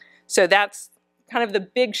math. So that's kind of the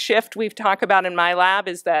big shift we've talked about in my lab,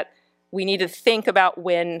 is that we need to think about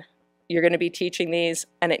when you're going to be teaching these,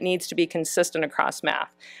 and it needs to be consistent across math.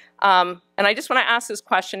 And I just want to ask this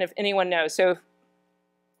question if anyone knows. So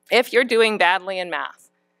if you're doing badly in math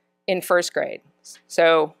in first grade,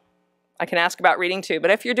 so I can ask about reading too, but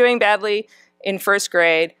if you're doing badly in first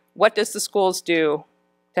grade, what does the schools do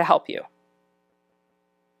to help you?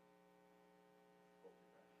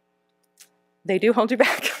 They do hold you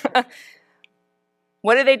back.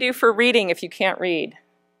 What do they do for reading if you can't read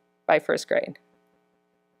by first grade?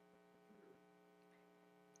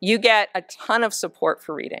 You get a ton of support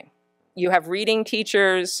for reading. You have reading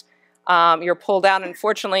teachers. You're pulled out,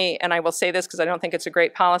 unfortunately, and I will say this because I don't think it's a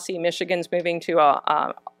great policy. Michigan's moving to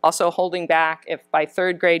also holding back if by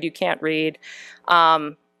third grade you can't read.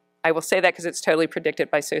 I will say that because it's totally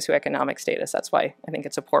predicted by socioeconomic status. That's why I think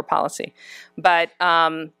it's a poor policy. But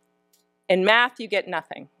in math, you get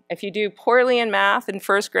nothing. If you do poorly in math in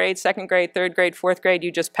first grade, second grade, third grade, fourth grade,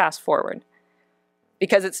 you just pass forward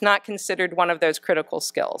because it's not considered one of those critical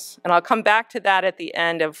skills. And I'll come back to that at the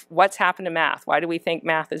end of what's happened to math. Why do we think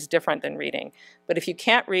math is different than reading? But if you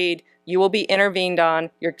can't read, you will be intervened on.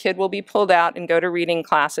 Your kid will be pulled out and go to reading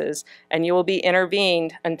classes, and you will be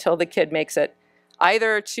intervened until the kid makes it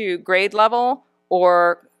either to grade level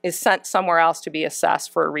or is sent somewhere else to be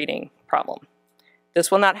assessed for a reading problem. This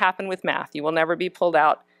will not happen with math. You will never be pulled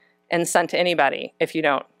out and sent to anybody if you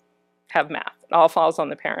don't have math. It all falls on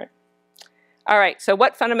the parent. All right, so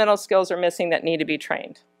what fundamental skills are missing that need to be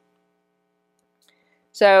trained?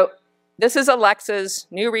 So this is Alexa's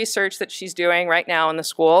new research that she's doing right now in the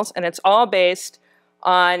schools, and it's all based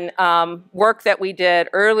on work that we did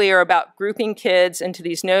earlier about grouping kids into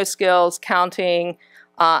these no skills, counting,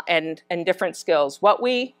 and different skills. What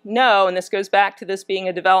we know, and this goes back to this being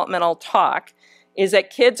a developmental talk, is that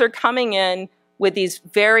kids are coming in with these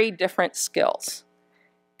very different skills.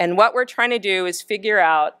 And what we're trying to do is figure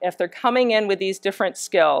out if they're coming in with these different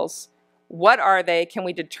skills, what are they? Can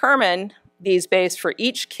we determine these based for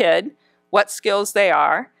each kid, what skills they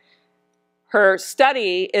are? Her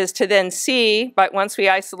study is to then see, but once we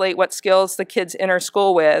isolate what skills the kids enter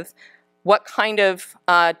school with, what kind of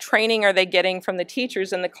training are they getting from the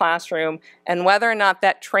teachers in the classroom, and whether or not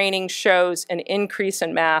that training shows an increase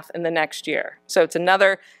in math in the next year. So it's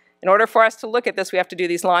another In order for us to look at this, we have to do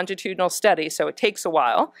these longitudinal studies, so it takes a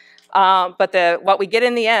while. But what we get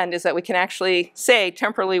in the end is that we can actually say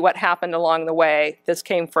temporally what happened along the way. This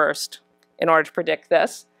came first in order to predict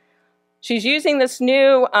this. She's using this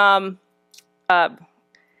new, it's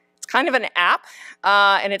kind of an app,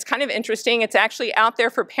 and it's kind of interesting. It's actually out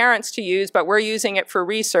there for parents to use, but we're using it for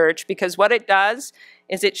research because what it does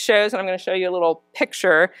is it shows, and I'm going to show you a little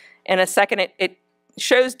picture in a second, it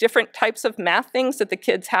shows different types of math things that the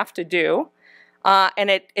kids have to do. And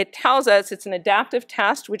it tells us it's an adaptive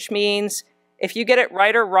test, which means if you get it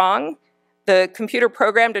right or wrong, the computer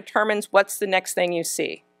program determines what's the next thing you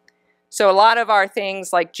see. So a lot of our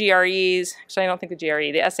things like GREs, actually I don't think the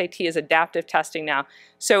GRE, the SAT is adaptive testing now.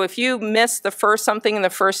 So if you miss the first something in the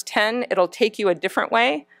first 10, it'll take you a different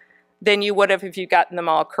way than you would have if you'd gotten them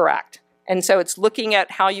all correct. And so it's looking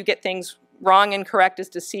at how you get things wrong and correct is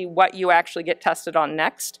to see what you actually get tested on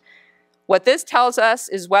next. What this tells us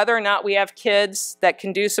is whether or not we have kids that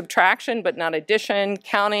can do subtraction but not addition,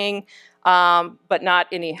 counting, but not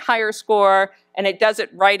any higher score, and it does it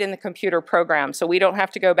right in the computer program. So we don't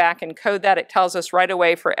have to go back and code that. It tells us right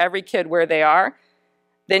away for every kid where they are.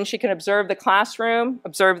 Then she can observe the classroom,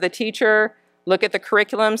 observe the teacher, look at the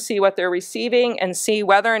curriculum, see what they're receiving, and see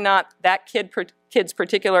whether or not that kid's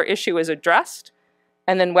particular issue is addressed,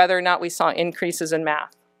 and then whether or not we saw increases in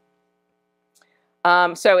math.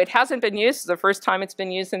 So it hasn't been used. It's the first time it's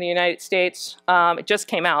been used in the United States. It just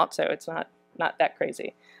came out, so it's not that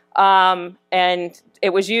crazy. And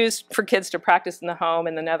it was used for kids to practice in the home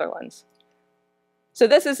in the Netherlands. So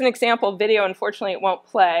this is an example video. Unfortunately, it won't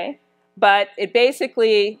play. But it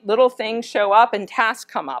basically, little things show up and tasks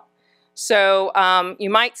come up. So you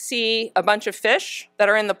might see a bunch of fish that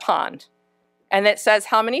are in the pond. And it says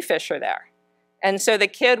how many fish are there. And so the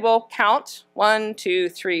kid will count 1, 2,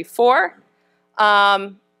 3, 4.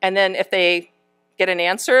 And then if they get an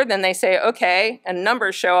answer, then they say, okay, and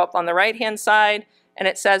numbers show up on the right-hand side. And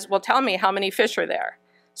it says, well, tell me how many fish are there.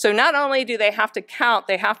 So not only do they have to count,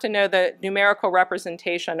 they have to know the numerical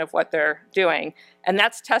representation of what they're doing. And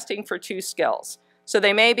that's testing for 2 skills. So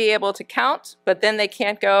they may be able to count, but then they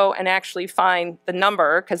can't go and actually find the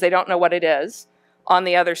number because they don't know what it is on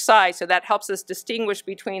the other side. So that helps us distinguish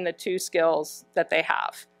between the 2 skills that they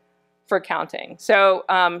have for counting. So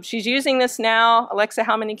she's using this now. Alexa,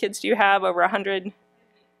 how many kids do you have? Over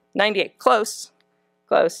 198. Close.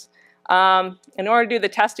 Close. In order to do the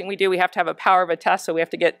testing we have to have a power of a test, so we have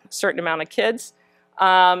to get a certain amount of kids.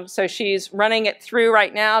 So she's running it through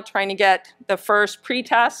right now, trying to get the first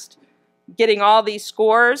pre-test, getting all these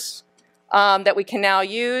scores that we can now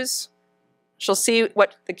use. She'll see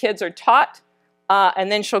what the kids are taught,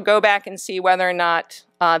 and then she'll go back and see whether or not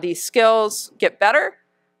these skills get better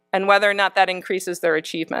and whether or not that increases their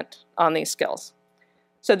achievement on these skills.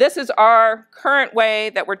 So this is our current way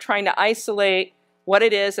that we're trying to isolate what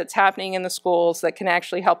it is that's happening in the schools that can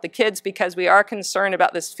actually help the kids, because we are concerned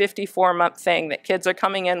about this 54-month thing that kids are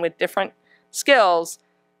coming in with different skills,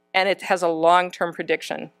 and it has a long-term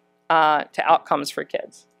prediction to outcomes for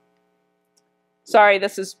kids. Sorry,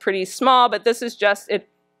 this is pretty small, but this is just it.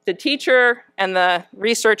 The teacher and the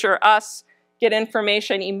researcher, us, get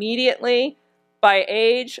information immediately by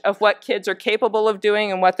age of what kids are capable of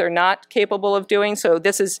doing and what they're not capable of doing. So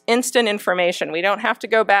this is instant information. We don't have to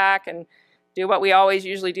go back and do what we always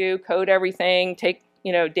usually do, code everything, take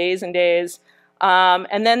days and days.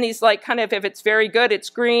 And then these kind of, if it's very good, it's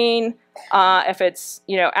green. If it's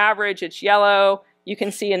average, it's yellow. You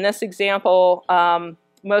can see in this example,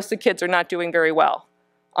 most of the kids are not doing very well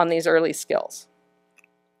on these early skills.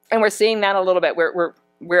 And we're seeing that a little bit.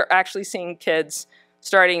 We're actually seeing kids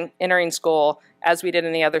entering school as we did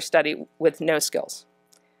in the other study with no skills.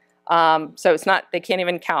 So it's not, they can't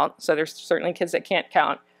even count. So there's certainly kids that can't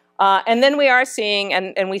count. And then we are seeing,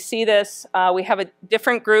 and we see this, we have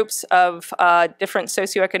different groups of different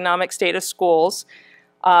socioeconomic status schools.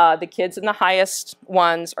 The kids in the highest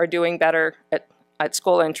ones are doing better at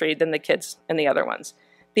school entry than the kids in the other ones.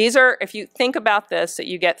 These are, if you think about this, that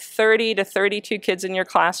you get 30 to 32 kids in your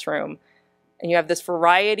classroom, and you have this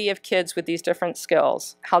variety of kids with these different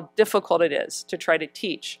skills, how difficult it is to try to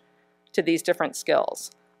teach to these different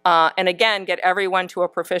skills. And again, get everyone to a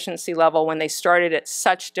proficiency level when they started at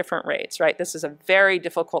such different rates, right? This is a very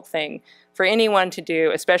difficult thing for anyone to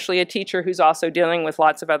do, especially a teacher who's also dealing with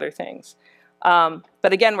lots of other things.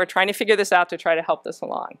 But again, we're trying to figure this out to try to help this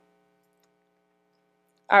along.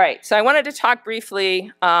 All right, so I wanted to talk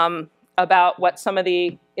briefly about what some of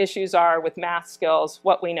the issues are with math skills,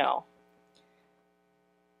 what we know.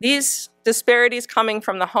 These disparities coming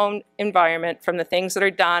from the home environment, from the things that are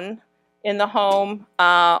done in the home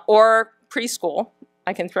or preschool.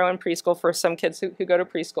 I can throw in preschool for some kids who go to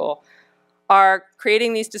preschool, are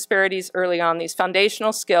creating these disparities early on, these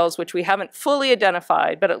foundational skills which we haven't fully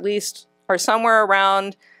identified, but at least are somewhere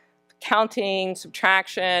around counting,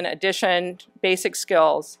 subtraction, addition, basic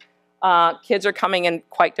skills. Kids are coming in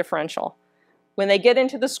quite differential. When they get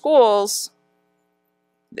into the schools,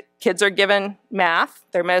 the kids are given math.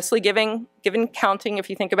 They're mostly given counting, if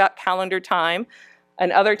you think about calendar time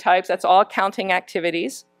and other types. That's all counting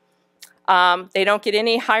activities. They don't get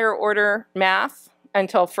any higher order math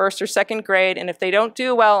until first or second grade, and if they don't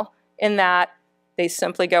do well in that, they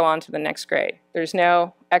simply go on to the next grade. There's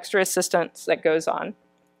no extra assistance that goes on.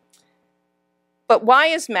 But why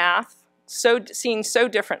is math seen so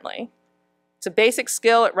differently? It's a basic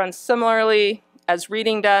skill. It runs similarly as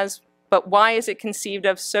reading does, but why is it conceived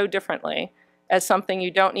of so differently as something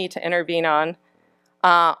you don't need to intervene on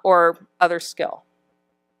or other skill?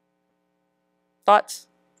 Thoughts?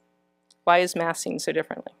 Why is math seen so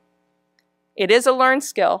differently? It is a learned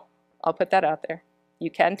skill. I'll put that out there.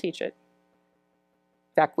 You can teach it.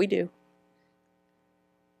 In fact, we do.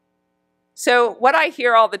 So what I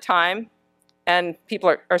hear all the time, and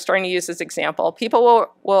people are starting to use this example,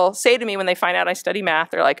 people will say to me when they find out I study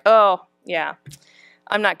math, they're like, oh, yeah,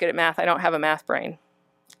 I'm not good at math. I don't have a math brain.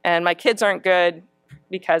 And my kids aren't good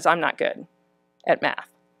because I'm not good at math.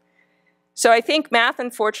 So I think math,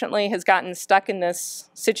 unfortunately, has gotten stuck in this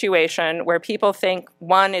situation where people think,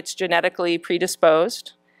 one, it's genetically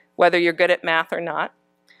predisposed, whether you're good at math or not.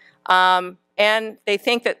 And they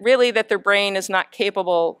think that really that their brain is not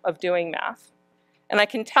capable of doing math. And I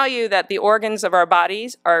can tell you that the organs of our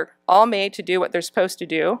bodies are all made to do what they're supposed to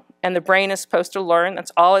do, and the brain is supposed to learn.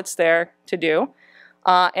 That's all it's there to do.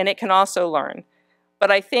 And it can also learn. But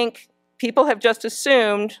I think people have just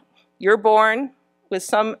assumed you're born with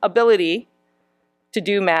some ability to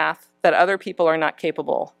do math that other people are not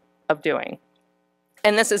capable of doing.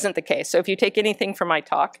 And this isn't the case. So if you take anything from my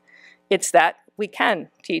talk, it's that we can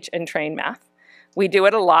teach and train math. We do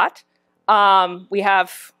it a lot. We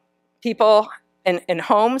have people in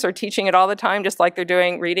homes are teaching it all the time, just like they're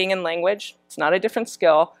doing reading and language. It's not a different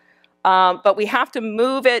skill. But we have to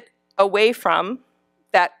move it away from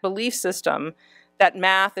that belief system that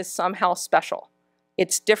math is somehow special.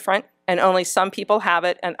 It's different, and only some people have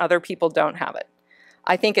it, and other people don't have it.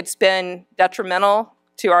 I think it's been detrimental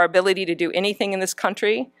to our ability to do anything in this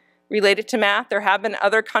country related to math. There have been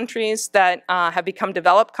other countries that have become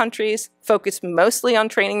developed countries, focused mostly on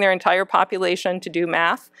training their entire population to do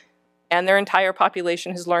math, and their entire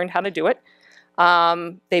population has learned how to do it.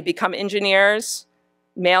 They become engineers,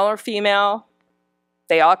 male or female.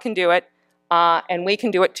 They all can do it, and we can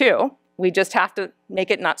do it too. We just have to make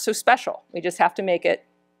it not so special. We just have to make it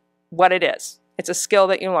what it is. It's a skill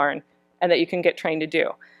that you learn and that you can get trained to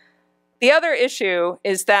do. The other issue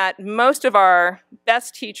is that most of our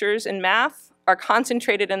best teachers in math are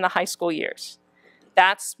concentrated in the high school years.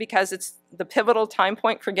 That's because it's the pivotal time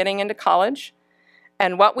point for getting into college.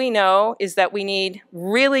 And what we know is that we need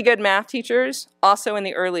really good math teachers also in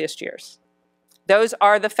the earliest years. Those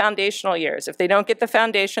are the foundational years. If they don't get the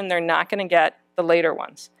foundation, they're not going to get the later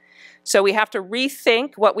ones. So we have to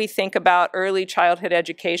rethink what we think about early childhood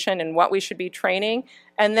education and what we should be training,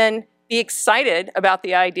 and then be excited about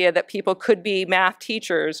the idea that people could be math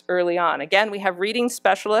teachers early on. Again, we have reading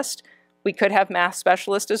specialists. We could have math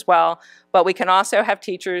specialists as well, but we can also have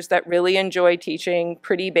teachers that really enjoy teaching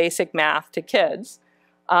pretty basic math to kids.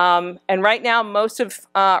 And right now, most of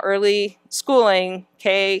early schooling,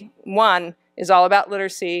 K-1, is all about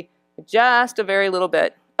literacy, just a very little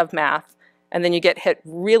bit of math. And then you get hit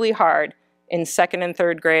really hard in second and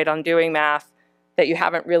third grade on doing math that you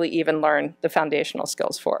haven't really even learned the foundational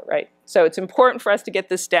skills for, right? So it's important for us to get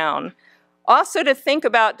this down. Also to think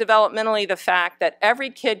about developmentally the fact that every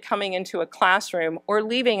kid coming into a classroom or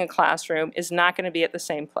leaving a classroom is not going to be at the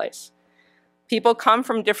same place. People come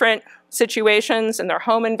from different situations in their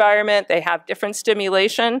home environment. They have different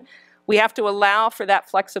stimulation. We have to allow for that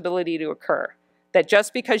flexibility to occur. That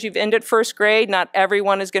just because you've ended first grade, not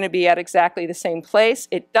everyone is going to be at exactly the same place.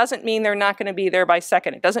 It doesn't mean they're not going to be there by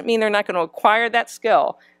second. It doesn't mean they're not going to acquire that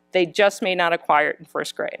skill. They just may not acquire it in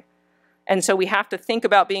first grade. And so we have to think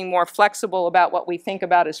about being more flexible about what we think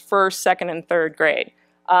about as first, second, and third grade.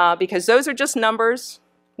 Because those are just numbers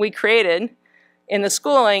we created in the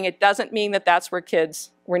schooling. It doesn't mean that that's where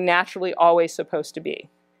kids were naturally always supposed to be.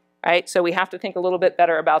 Right? So we have to think a little bit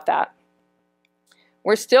better about that.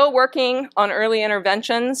 We're still working on early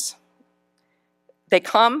interventions. They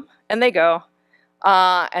come and they go,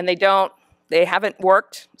 and they haven't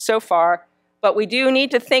worked so far, but we do need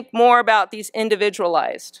to think more about these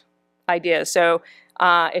individualized ideas. So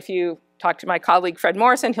if you talk to my colleague Fred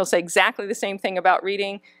Morrison, he'll say exactly the same thing about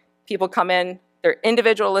reading. People come in, they're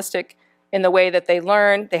individualistic in the way that they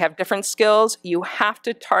learn. They have different skills. You have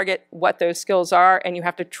to target what those skills are, and you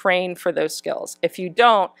have to train for those skills. If you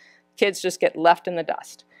don't, kids just get left in the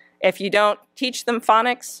dust. If you don't teach them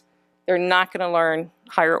phonics, they're not going to learn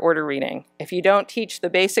higher order reading. If you don't teach the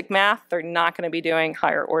basic math, they're not going to be doing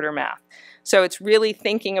higher order math. So it's really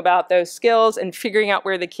thinking about those skills and figuring out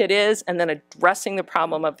where the kid is and then addressing the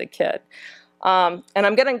problem of the kid. And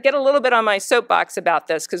I'm going to get a little bit on my soapbox about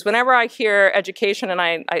this, because whenever I hear education,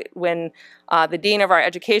 and when the dean of our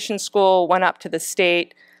education school went up to the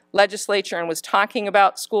state legislature and was talking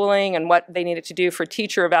about schooling and what they needed to do for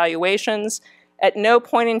teacher evaluations, at no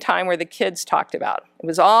point in time were the kids talked about. It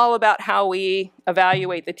was all about how we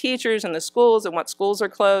evaluate the teachers and the schools and what schools are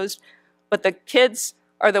closed, but the kids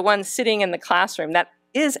are the ones sitting in the classroom. That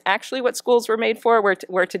is actually what schools were made for,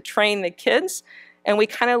 were to train the kids, and we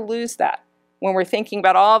kind of lose that when we're thinking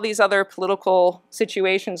about all these other political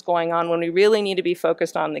situations going on, when we really need to be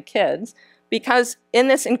focused on the kids. Because in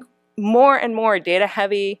this more and more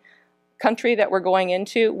data-heavy country that we're going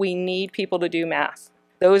into, we need people to do math.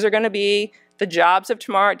 Those are going to be the jobs of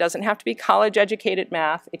tomorrow. It doesn't have to be college-educated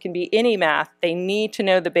math. It can be any math. They need to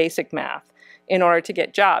know the basic math in order to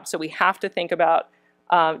get jobs. So we have to think about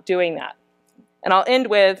doing that. And I'll end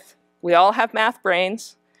with, we all have math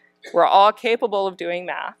brains. We're all capable of doing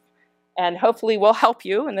math. And hopefully we'll help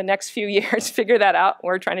you in the next few years figure that out.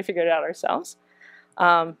 We're trying to figure it out ourselves.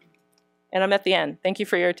 And I'm at the end. Thank you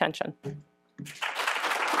for your attention.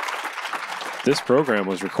 This program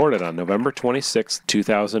was recorded on November 26,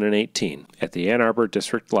 2018 at the Ann Arbor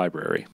District Library.